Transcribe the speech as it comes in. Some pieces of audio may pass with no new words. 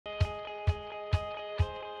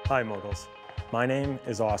Hi Moguls, my name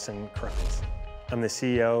is Austin Kranz. I'm the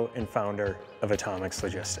CEO and founder of Atomix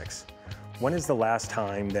Logistics. When is the last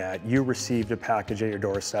time that you received a package at your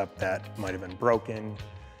doorstep that might have been broken,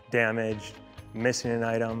 damaged, missing an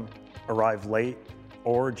item, arrived late,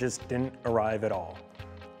 or just didn't arrive at all?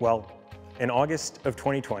 Well, in August of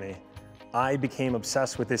 2020, I became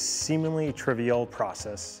obsessed with this seemingly trivial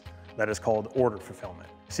process that is called order fulfillment.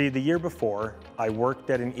 See, the year before, I worked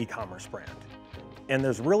at an e-commerce brand. And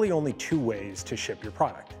there's really only two ways to ship your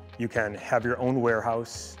product. You can have your own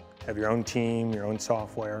warehouse, have your own team, your own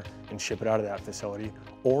software, and ship it out of that facility,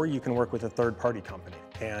 or you can work with a third-party company.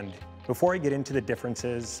 And before I get into the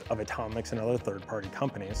differences of Atomix and other third-party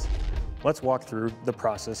companies, let's walk through the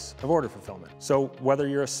process of order fulfillment. So whether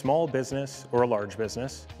you're a small business or a large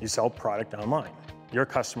business, you sell product online. Your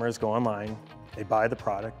customers go online, they buy the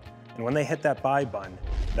product, and when they hit that buy button,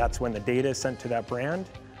 that's when the data is sent to that brand,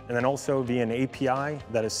 and then also via an API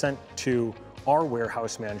that is sent to our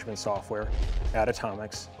warehouse management software at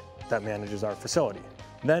Atomix that manages our facility.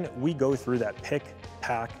 Then we go through that pick,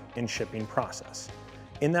 pack, and shipping process.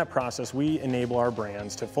 In that process, we enable our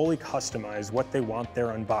brands to fully customize what they want their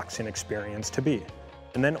unboxing experience to be.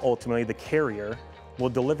 And then ultimately, the carrier will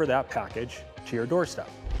deliver that package to your doorstep.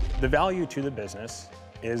 The value to the business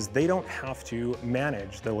is they don't have to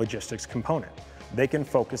manage the logistics component. They can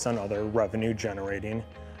focus on other revenue generating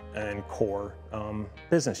and core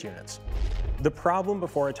business units. The problem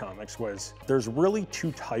before Atomix was there's really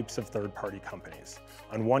two types of third-party companies.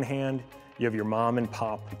 On one hand, you have your mom and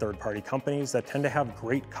pop third-party companies that tend to have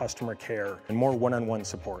great customer care and more one-on-one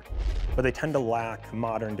support, but they tend to lack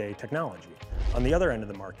modern-day technology. On the other end of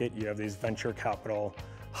the market, you have these venture capital,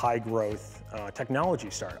 high-growth technology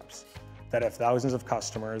startups that have thousands of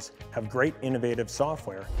customers, have great innovative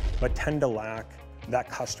software, but tend to lack that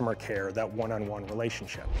customer care, that one-on-one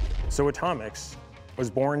relationship. So Atomix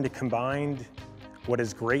was born to combine what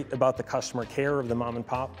is great about the customer care of the mom and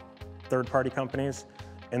pop third-party companies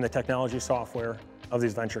and the technology software of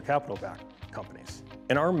these venture capital-backed companies.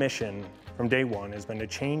 And our mission from day one has been to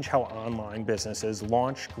change how online businesses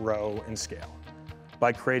launch, grow, and scale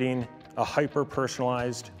by creating a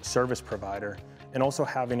hyper-personalized service provider and also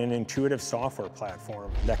having an intuitive software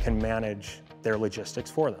platform that can manage their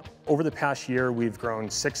logistics for them. Over the past year, we've grown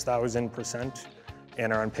 6,000%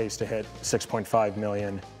 and are on pace to hit 6.5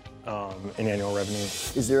 million in annual revenue.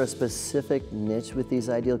 Is there a specific niche with these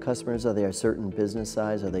ideal customers? Are they a certain business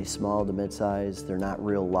size? Are they small to mid-size? They're not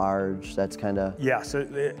real large? That's kind of... Yeah, so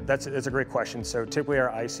that's a great question. So typically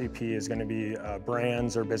our ICP is going to be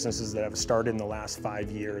brands or businesses that have started in the last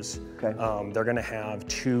 5 years. Okay. They're going to have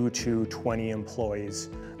 2 to 20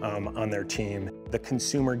 employees on their team. The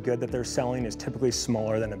consumer good that they're selling is typically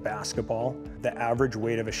smaller than a basketball. The average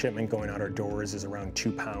weight of a shipment going out our doors is around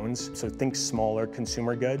 2 pounds. So think smaller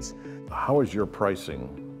consumer goods. How is your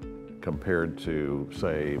pricing compared to,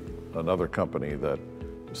 say, another company that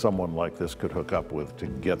someone like this could hook up with to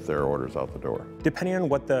get their orders out the door? Depending on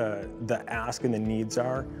what the ask and the needs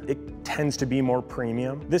are, it tends to be more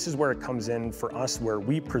premium. This is where it comes in for us, where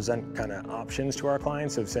we present kind of options to our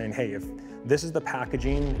clients of saying, hey, if this is the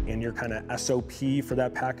packaging and your kind of SOP for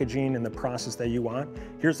that packaging and the process that you want,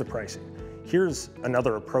 here's the pricing. Here's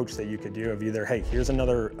another approach that you could do of either, hey, here's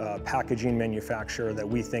another packaging manufacturer that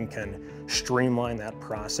we think can streamline that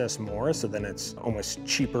process more, so then it's almost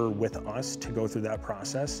cheaper with us to go through that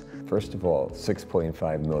process. First of all,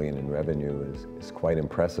 6.5 million in revenue is quite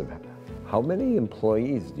impressive. How many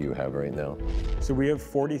employees do you have right now? So we have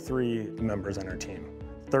 43 members on our team.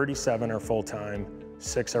 37 are full-time,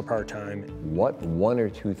 6 are part-time. What 1 or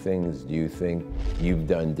 2 things do you think you've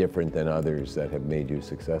done different than others that have made you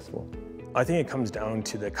successful? I think it comes down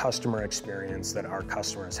to the customer experience that our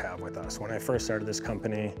customers have with us. When I first started this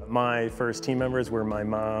company, my first team members were my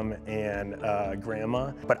mom and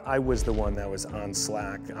grandma, but I was the one that was on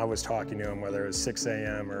Slack. I was talking to them whether it was 6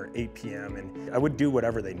 a.m. or 8 p.m. and I would do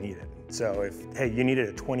whatever they needed. So if, hey, you needed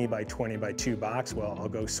a 20 by 20 by 2 box, well, I'll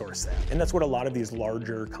go source that. And that's what a lot of these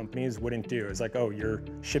larger companies wouldn't do. It's like, oh, you're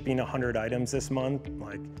shipping 100 items this month?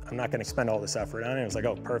 Like, I'm not gonna spend all this effort on it. It was like,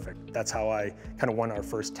 oh, perfect. That's how I kind of won our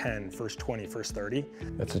first 10, first 20, first 30.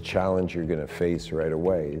 That's a challenge you're going to face right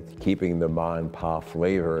away. Keeping the ma and pa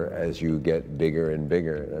flavor as you get bigger and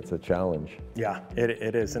bigger. That's a challenge. Yeah,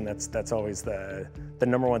 it is, and that's always the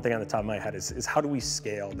number one thing on the top of my head is how do we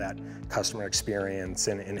scale that customer experience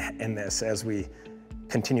and this as we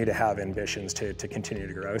continue to have ambitions to continue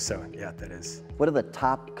to grow. So yeah, that is. What are the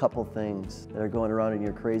top couple things that are going around in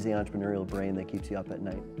your crazy entrepreneurial brain that keeps you up at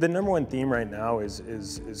night? The number one theme right now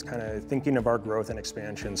is kind of thinking of our growth and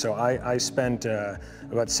expansion. So I spent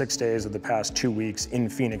about 6 days of the past 2 weeks in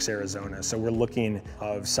Phoenix, Arizona. So we're looking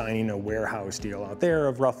of signing a warehouse deal out there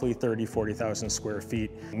of roughly 40,000 square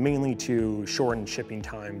feet, mainly to shorten shipping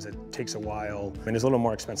times. It takes a while and is a little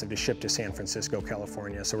more expensive to ship to San Francisco,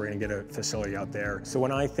 California. So we're going to get a facility out there. So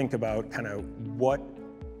when I think about kind of what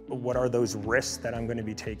are those risks that I'm going to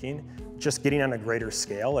be taking, just getting on a greater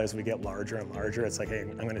scale as we get larger and larger, it's like, hey,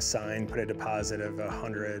 I'm going to put a deposit of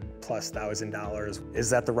 $100,000+. Is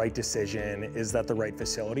that the right decision? Is that the right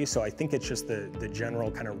facility? So I think it's just the general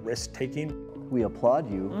kind of risk taking. We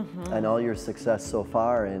applaud you on all your success so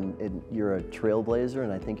far, and you're a trailblazer,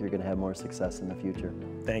 and I think you're going to have more success in the future.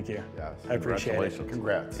 Thank you. Yes. I appreciate it.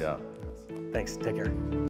 Congrats. Yeah. Thanks. Take care.